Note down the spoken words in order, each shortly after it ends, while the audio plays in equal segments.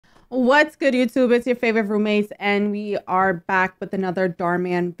What's good, YouTube? It's your favorite roommates, and we are back with another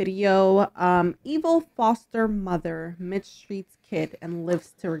Darman video. Evil foster mother, Mistreats kid, and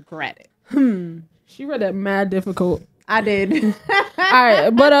lives to regret it. She read that mad difficult. I did. All right,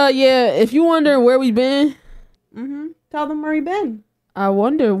 but yeah, if you wonder where we been, Tell them where you been. I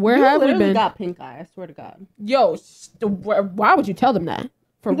wonder where You have we literally been. got pink eye. I swear to God. Yo, why would you tell them that?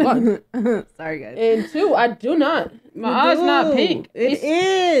 For one, Sorry, guys. and two, I do not. My eye's not pink.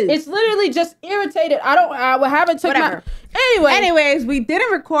 It's literally just irritated. I haven't took Whatever. my. Anyways, we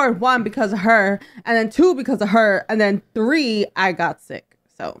didn't record 1 because of her, and then 2 because of her, and then 3 I got sick.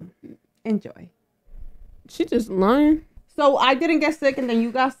 So enjoy. She just lying. So I didn't get sick, and then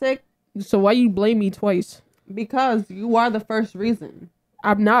you got sick So why you blame me twice? because you are the first reason.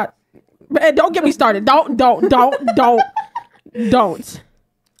 I'm not. Man, don't get me started. Don't.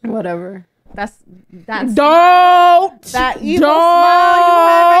 Whatever. That's Don't. that evil smile you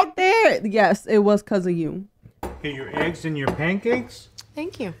have right there. Yes, it was because of you. Get your eggs and your pancakes.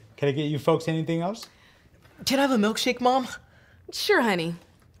 Thank you. Can I get you folks anything else? Can I have a milkshake, Mom? Sure, honey.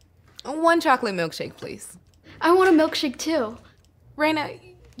 1 chocolate milkshake, please. I want a milkshake too. Raina,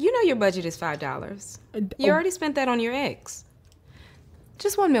 you know your budget is $5. You already spent that on your eggs.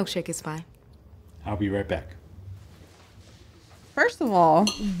 Just 1 milkshake is fine. I'll be right back. First of all,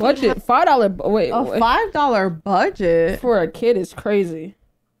 Budget $5. Wait, a $5 budget, for a kid is crazy.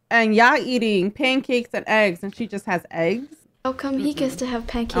 and y'all eating pancakes and eggs, and she just has eggs. How come he gets to have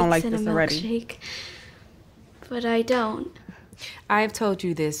pancakes like and a this already. milkshake, but I don't? I've told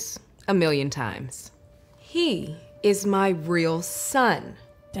you this a million times. He is my real son.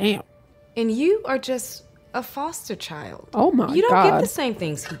 Damn. And you are just a foster child. Oh my God. You don't get the same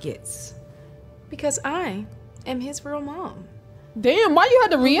things he gets. Because I am his real mom. Damn, why you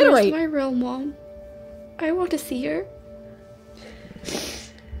had to Where's reiterate? my real mom? I want to see her.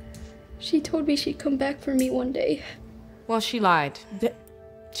 She told me she'd come back for me one day. Well, she lied.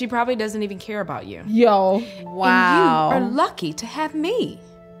 She probably doesn't even care about you. Yo. Wow. And you are lucky to have me.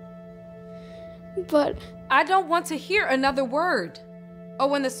 But I don't want to hear another word. Or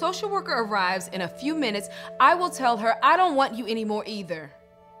when the social worker arrives in a few minutes, I will tell her I don't want you anymore either.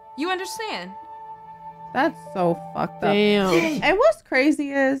 You understand? That's so fucked up. Damn. And what's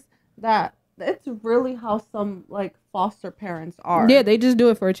crazy is that it's really how some like foster parents are. Yeah, they just do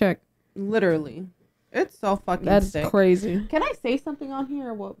it for a check. Literally. It's so fucking That's sick. crazy. Can I say something on here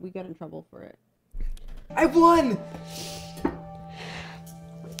or what we get in trouble for it? I won!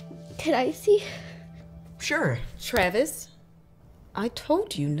 can I see? Sure. Travis, I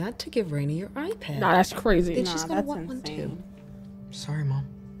told you not to give Raina your iPad. Nah, that's crazy. Then she's gonna that's want one insane. too. Sorry, Mom.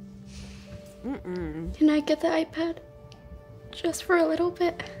 Can I get the iPad? Just for a little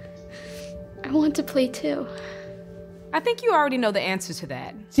bit? I want to play too. I think you already know the answer to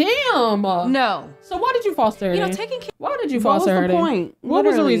that. Damn. No. So why did you foster her? You know, then? taking care. Why did you What was foster her? the then? point? What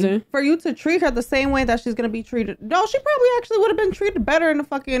was the Literally, reason? for you to treat her the same way that she's gonna be treated? No, she probably actually would have been treated better in the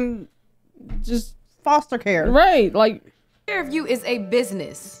fucking Just foster care. right, like Care of you is a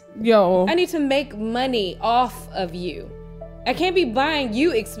business. yo. I need to make money off of you. I can't be buying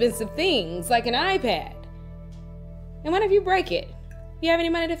you expensive things like an iPad. And what if you break it? You have any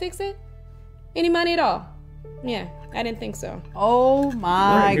money to fix it? Any money at all? Yeah, I didn't think so. Oh All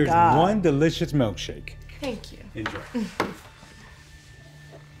my right, here's God. one delicious milkshake. Thank you. Enjoy.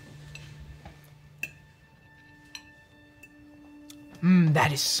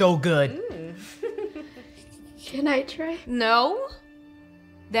 That is so good. Can I try? No,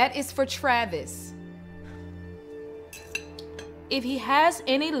 that is for Travis. If he has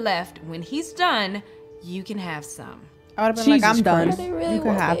any left when he's done, you can have some. I would have been like, Jesus I'm done. Christ. I really You can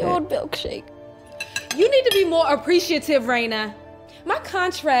want have my it. old milkshake. You need to be more appreciative, Raina. My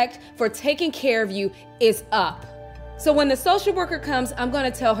contract for taking care of you is up. So when the social worker comes, I'm going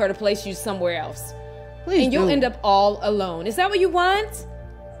to tell her to place you somewhere else. Please And you'll do. end up all alone. Is that what you want?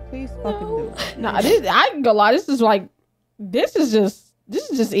 Please fucking do. Nah, I can go lie. This is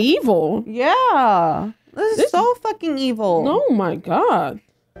just evil. Yeah. This is so fucking evil. Oh my God.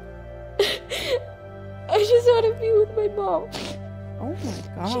 I just want to be with my mom. Oh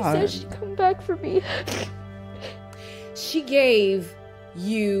my She God. said she'd come back for me. She gave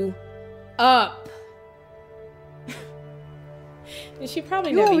you up. And she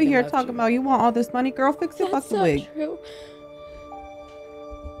probably You never over even here loved talking you. about you want all this money, girl. Fix your That's fucking not wig. true.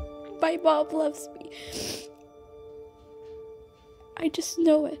 My mom loves me. I just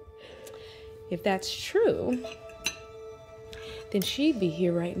know it. If that's true, then she'd be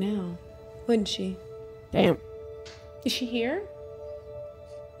here right now, wouldn't she? Damn. Is she here?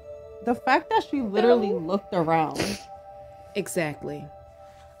 The fact that she literally looked around. Exactly.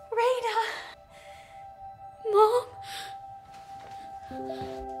 Mom?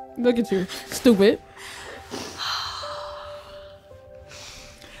 Look at you, stupid.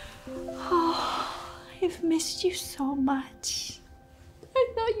 Oh, I've missed you so much. I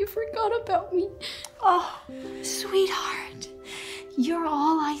thought you forgot about me. Oh, sweetheart, you're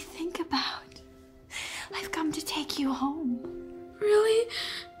all I think about. I've come to take you home. Really?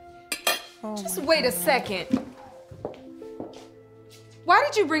 Just wait a second. Why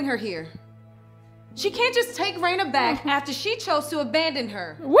did you bring her here? She can't just take Raina back after she chose to abandon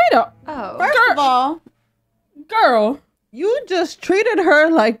her. Wait up. Oh. First of all, Girl, you just treated her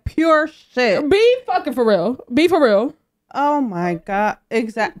like pure shit. be fucking for real. Be for real. Oh my god!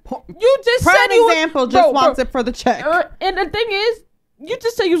 Exactly. You just said Prime you was- example. Bro, Just wants it for the check. And the thing is, you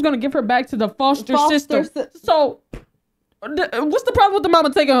just said you was gonna give her back to the foster system. So, what's the problem with the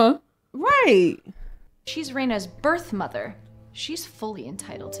mama taking her? Right. She's Raina's birth mother. She's fully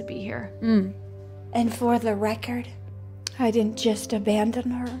entitled to be here. And for the record, I didn't just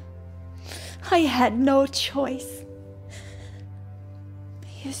abandon her. I had no choice.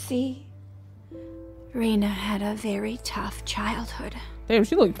 You see, Raina had a very tough childhood. Damn,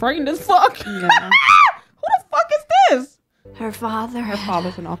 she look frightened as fuck. Yeah. Who the fuck is this? Her father Her had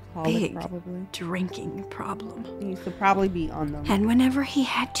father's an alcoholic, big probably. drinking problem. He used to probably be on them. And whenever he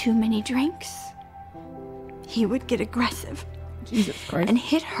had too many drinks, he would get aggressive Jesus Christ. and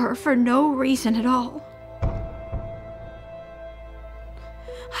hit her for no reason at all.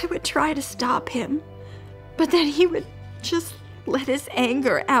 I would try to stop him, but then he would just let his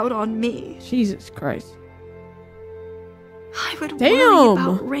anger out on me. Jesus Christ. I would Damn. worry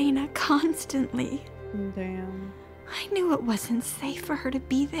about Raina constantly. Damn. I knew it wasn't safe for her to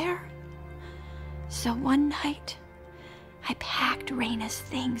be there. So one night, I packed Raina's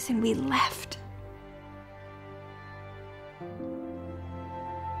things and we left.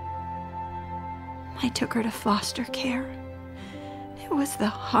 I took her to foster care. It was the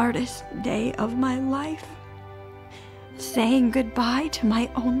hardest day of my life. Saying goodbye to my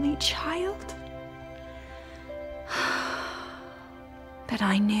only child. But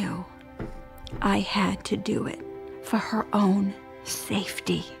I knew I had to do it for her own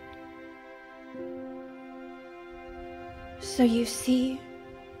safety. So you see,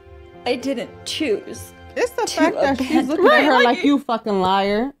 I didn't choose. It's the To fact that she's abandon- looking Right, at her like like you fucking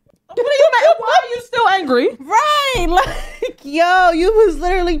liar. What are you mad? Why are you still angry? Right, like yo, you was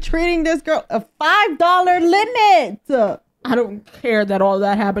literally treating this girl a $5 limit. I don't care that all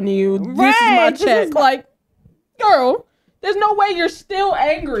that happened to you. This is Right, my this check. is my- Like, girl, there's no way you're still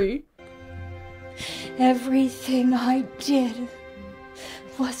angry. Everything I did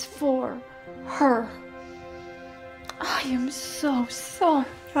was for her. I am so sorry,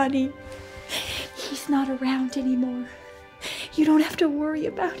 honey. He's not around anymore. You don't have to worry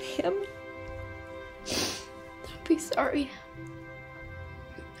about him. Don't be sorry.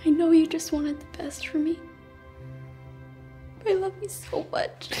 I know you just wanted the best for me. I love you so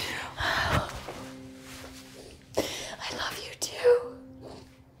much. I love you too.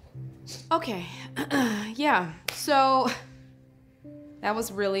 Okay, yeah, so that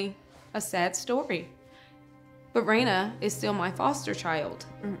was really a sad story. But Raina is still my foster child,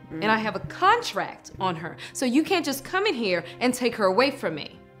 and I have a contract on her. So you can't just come in here and take her away from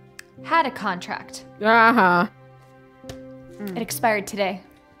me. Had a contract. Uh-huh. It expired today.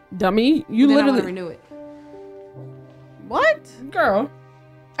 Dummy, you Then I want to literally... renew it. What? Girl.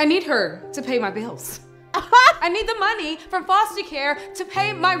 I need her to pay my bills. I need the money from foster care to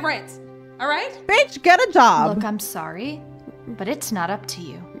pay my rent. All right? Bitch, get a job. Look, I'm sorry, but it's not up to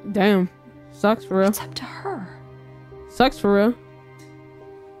you. Damn. Sucks for real. It's up to her. Sucks for real.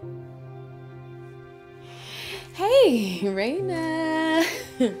 Hey, Raina.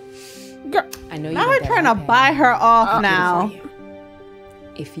 Girl. I know you Now got we're that trying to iPad. buy her off I'll get it now. for you.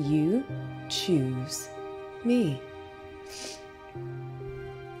 If you choose me.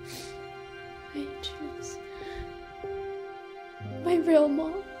 I choose my real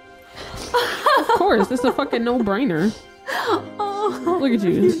mom. Of course, it's a fucking no-brainer. Look at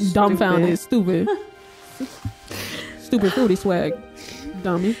you, dumbfounded, stupid. Stupid fruity swag,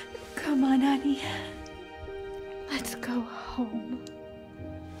 dummy. Come on, honey. Let's go home.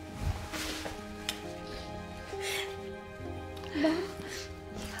 Mom,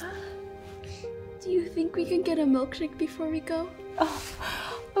 do you think we can get a milkshake before we go? Oh,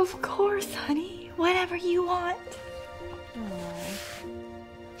 of course, honey. Whatever you want.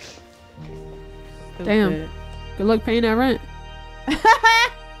 Damn. Good luck paying that rent.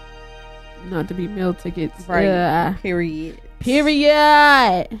 Not to be meal tickets. Right. Yeah. Period.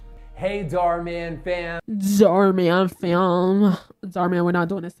 Period. Hey, Darman fam. Darman fam. Darman, we're not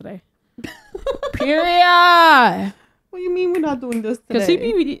doing this today. Period. What do you mean we're not doing this Cause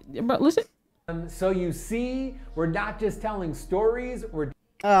today? But listen. So you see, we're not just telling stories. We're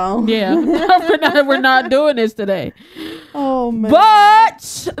Yeah, we're not doing this today. Oh man. But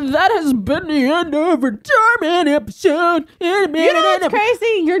that has been the end of our Darman episode. You know what's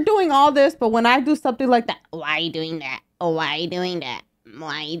crazy? You're doing all this, but when I do something like that, why are you doing that? Oh, why are you doing that?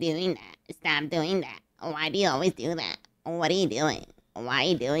 Why are you doing that? Stop doing that. Why do you always do that? What are you doing? Why are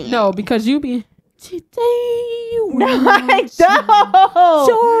you doing it? No, because you be today. No, I don't.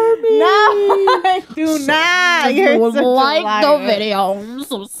 No, I do not. You're such a like liar. the video,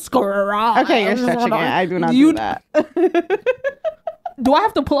 subscribe. Okay, you're stretching it. I do not do that. Do I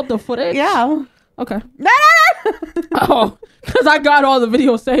have to pull up the footage? Yeah. Okay. No. Oh, because I got all the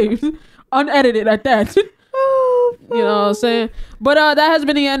video saved, unedited at that. You know what I'm saying? But that has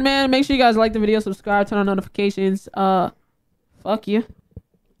been the end, man. Make sure you guys like the video, subscribe, turn on notifications. Fuck you.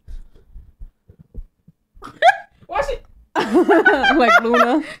 Watch it. Like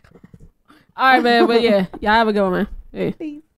Luna. All right, man. But yeah, y'all have a good one, man. Hey. Peace.